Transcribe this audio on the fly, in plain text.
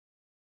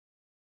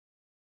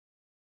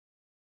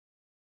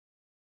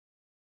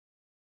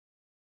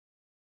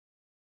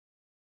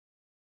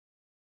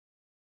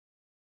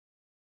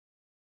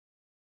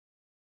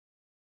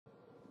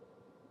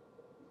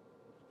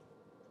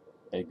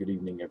Hey, good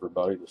evening,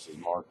 everybody. This is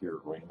Mark here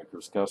at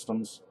Rainmakers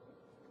Customs,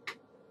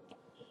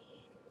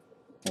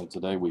 and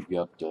today we've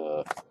got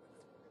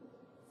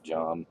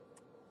John,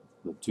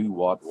 the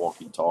 2-watt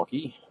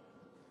walkie-talkie.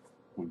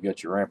 We've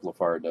got your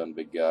amplifier done,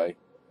 big guy.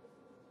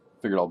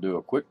 Figured I'll do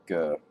a quick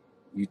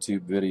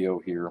YouTube video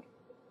here. I'm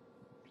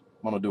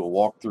going to do a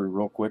walkthrough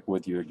real quick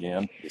with you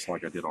again, just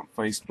like I did on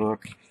Facebook.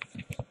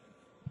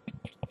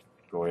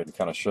 Go ahead and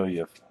kind of show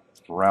you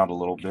around a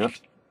little bit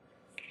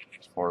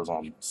as far as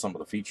on some of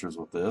the features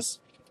with this.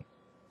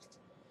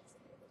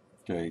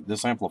 Okay,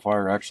 this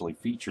amplifier actually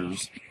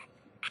features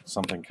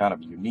something kind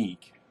of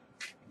unique.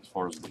 As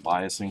far as the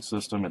biasing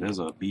system, it is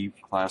a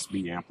Class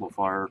B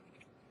amplifier.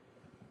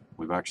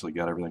 We've actually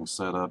got everything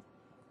set up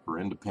for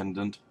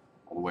independent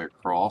all the way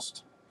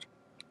across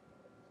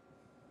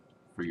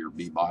for your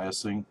B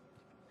biasing.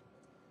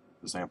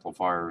 This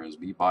amplifier is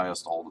B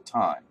biased all the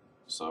time,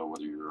 so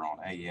whether you're on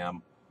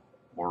AM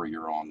or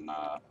you're on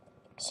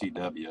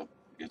CW,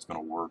 it's going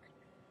to work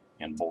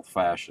in both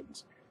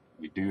fashions.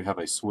 We do have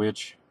a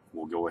switch.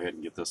 We'll go ahead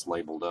and get this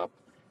labeled up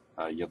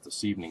yet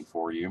this evening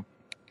for you.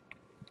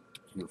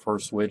 Your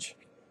first switch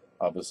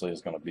obviously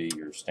is going to be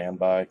your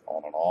standby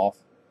on and off.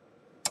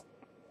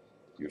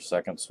 Your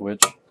second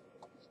switch,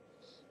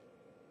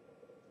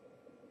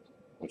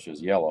 which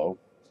is yellow,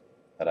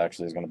 that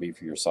actually is going to be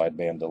for your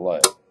sideband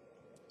delay,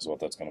 is what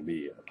that's going to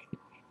be.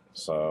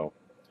 So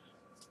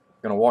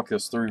I'm going to walk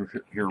this through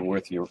here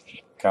with you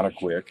kind of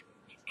quick.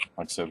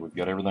 Like I said, we've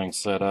got everything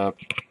set up.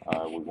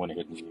 We went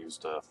ahead and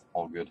used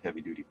all good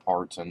heavy-duty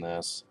parts in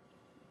this.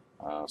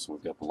 So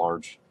we've got the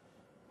large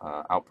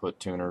output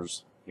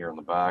tuners here in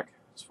the back.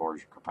 As far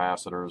as your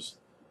capacitors,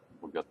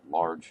 we've got the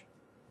large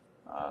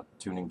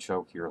tuning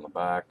choke here in the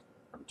back,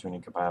 or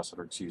tuning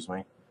capacitor, excuse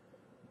me,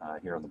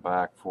 here in the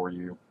back for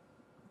you.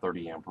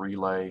 30 amp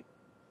relay,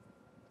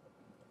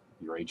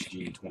 your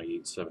HG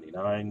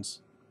 2879s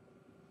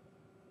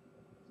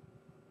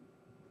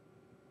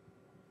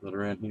that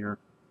are in here.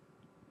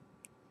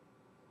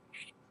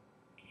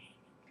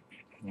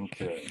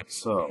 Okay,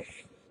 so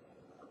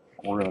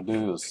what we're going to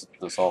do is set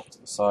this off to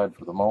the side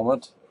for the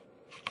moment.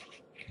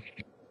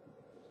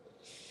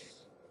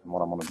 And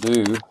what I'm going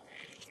to do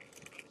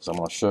is I'm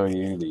going to show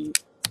you the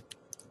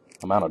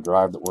amount of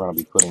drive that we're going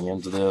to be putting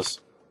into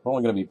this. We're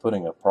only going to be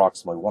putting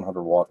approximately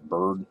 100 watt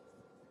bird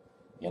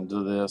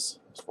into this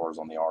as far as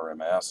on the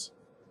RMS.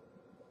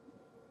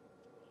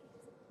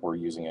 We're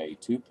using a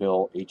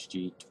 2-pill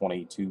HG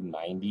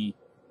 2290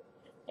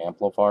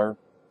 amplifier,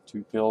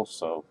 2-pill,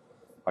 so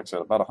like I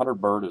said, about 100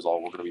 bird is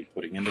all we're going to be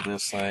putting into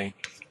this thing.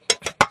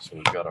 So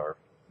we've got our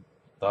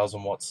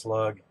 1000 watt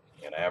slug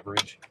in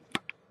average.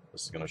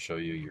 This is going to show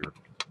you your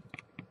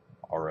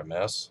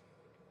RMS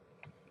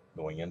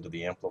going into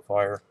the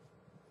amplifier.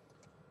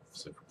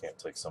 See if we can't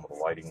take some of the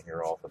lighting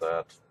here off of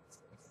that.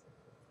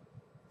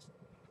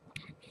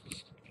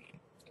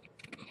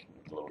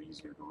 A little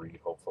easier to read,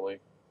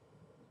 hopefully.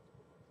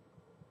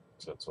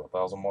 So it's a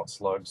 1000 watt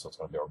slug, so it's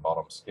going to be our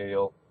bottom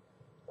scale.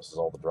 This is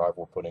all the drive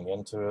we're putting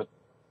into it.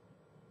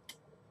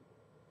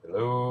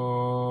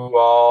 Hello,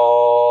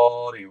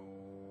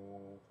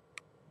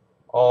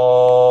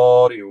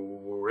 audio,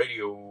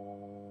 radio,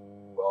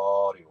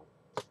 audio.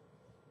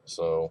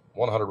 So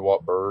 100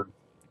 watt bird,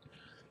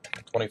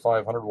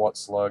 2500 watt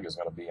slug is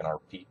going to be in our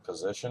peak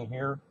position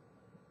here.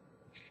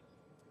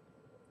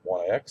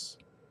 1X.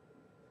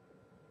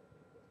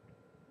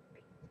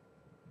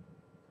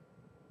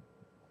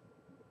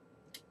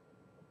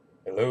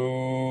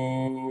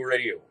 Hello,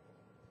 radio,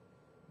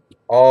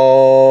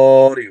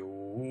 audio.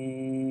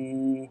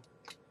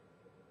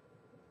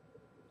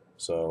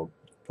 So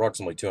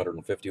approximately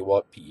 250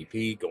 watt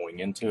PEP going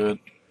into it,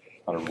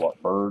 100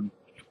 watt bird.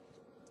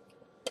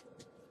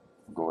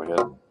 Go ahead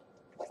and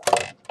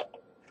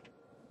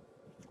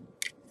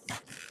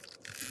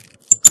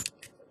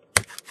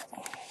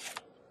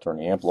turn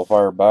the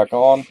amplifier back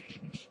on.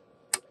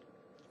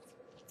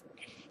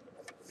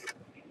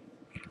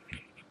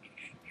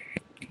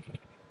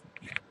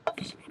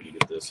 So we can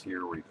get this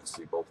here where you can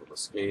see both of the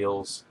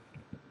scales.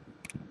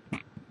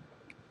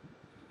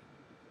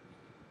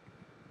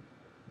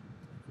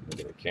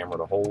 Get the camera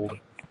to hold.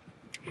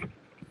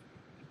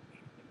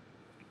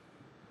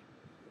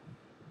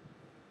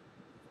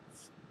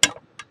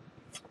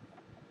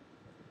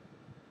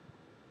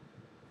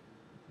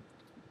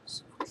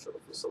 So shut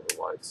up this other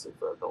light, see if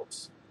that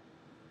helps.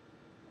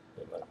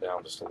 Bring that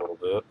down just a little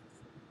bit.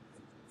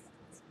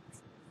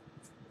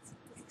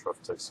 Try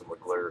to take some of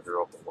the glare here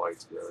off the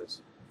lights,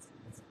 guys,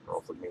 or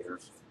off the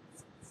meters.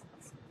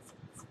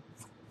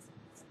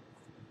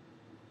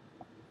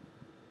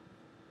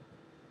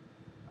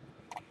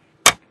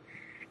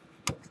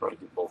 Try to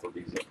get both of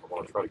these in. I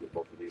want to try to get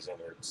both of these in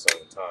here at the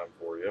same time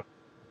for you.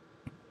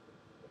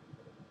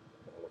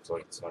 It looks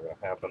like it's not going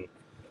to happen.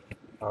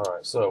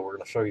 Alright, so we're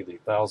going to show you the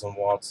 1000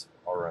 watts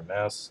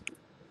RMS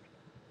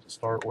to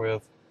start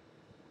with.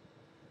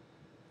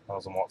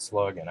 1000 watt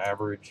slug in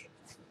average.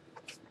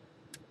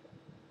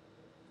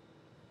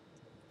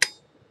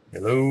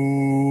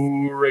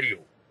 Hello, radio.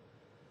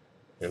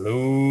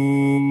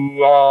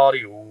 Hello,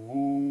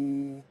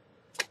 audio.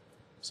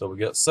 So we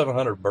got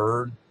 700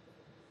 bird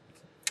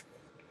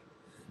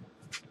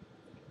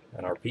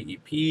and our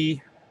PEP.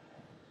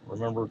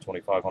 Remember,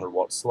 2500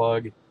 watt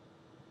slug.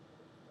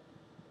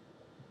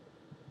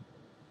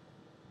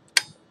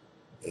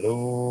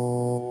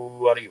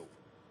 Hello, audio.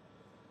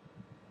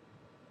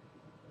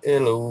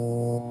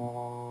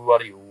 Hello,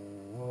 audio.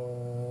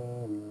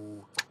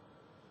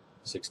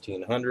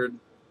 1600.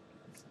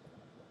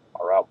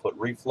 Our output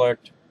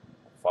reflect.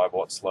 5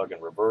 watt slug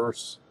in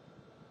reverse.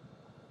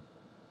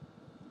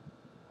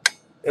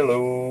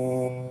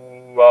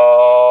 Hello,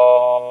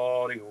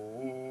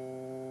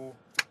 audio.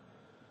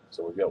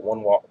 So we've got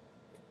 1 watt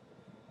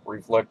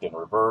reflect in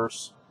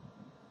reverse.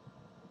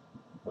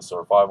 This is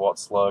our 5 watt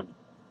slug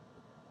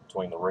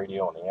between the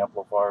radio and the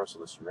amplifier. So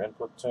this is your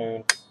input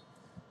tune.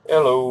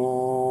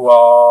 Hello,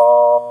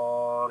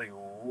 audio,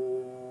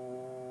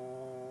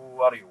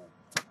 audio.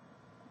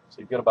 So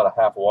you get about a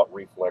half watt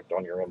reflect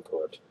on your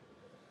input.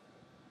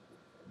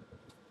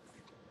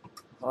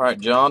 All right,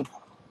 John.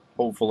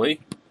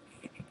 Hopefully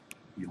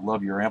you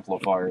love your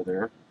amplifier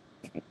there.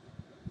 Like I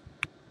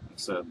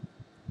said,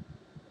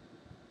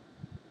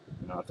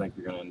 I think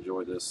you're going to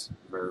enjoy this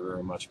very,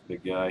 very much,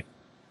 big guy.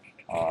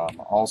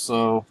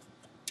 Also,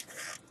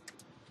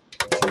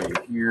 show you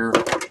here.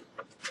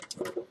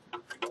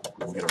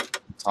 We'll get our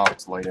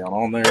tops laid down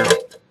on there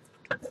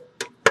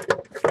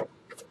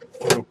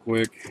real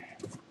quick.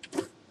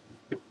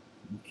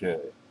 Okay.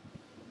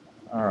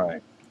 All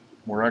right.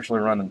 We're actually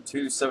running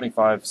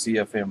 275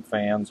 CFM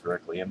fans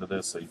directly into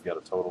this, so you've got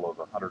a total of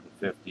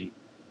 150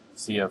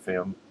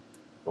 CFM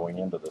going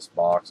into this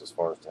box as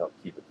far as to help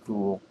keep it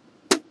cool.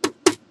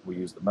 We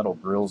use the metal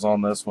grills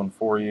on this one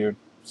for you,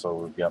 so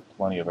we've got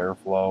plenty of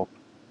airflow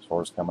as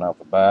far as coming out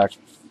the back,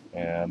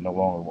 and no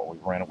longer when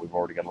we ran it, we've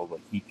already got a little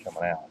bit of heat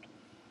coming out.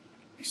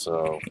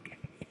 So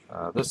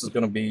this is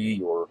going to be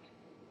your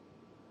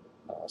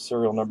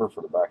serial number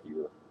for the back of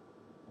your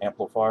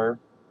amplifier.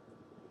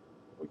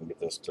 We can get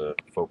this to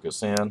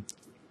focus in.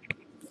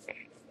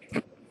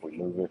 If we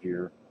move it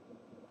here,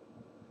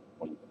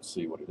 well, you can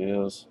see what it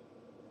is.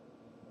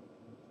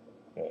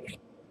 Okay.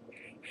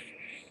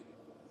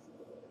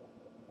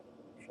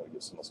 Try to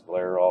get some of this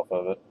glare off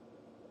of it.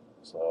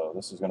 So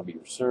this is going to be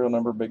your serial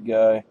number, big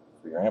guy,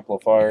 for your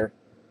amplifier.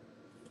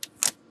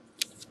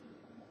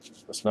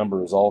 This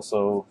number is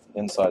also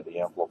inside the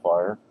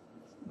amplifier.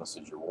 This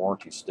is your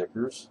warranty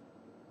stickers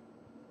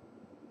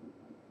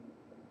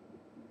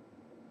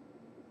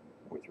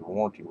with your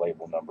warranty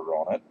label number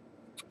on it.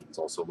 It's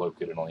also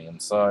located on the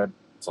inside.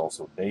 It's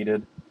also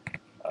dated,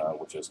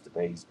 which is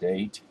today's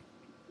date,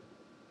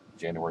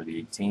 January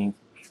the 18th.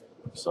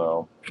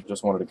 So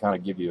just wanted to kind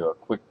of give you a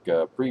quick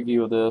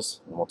preview of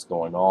this and what's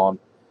going on.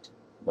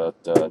 But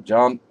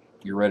John,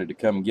 you're ready to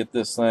come and get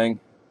this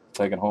thing,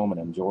 take it home and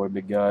enjoy,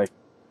 big guy.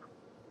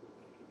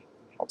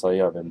 I'll tell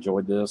you, I've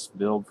enjoyed this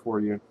build for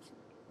you,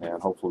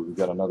 and hopefully we've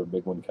got another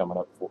big one coming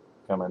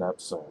up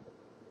soon.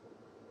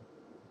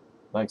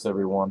 Thanks,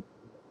 everyone.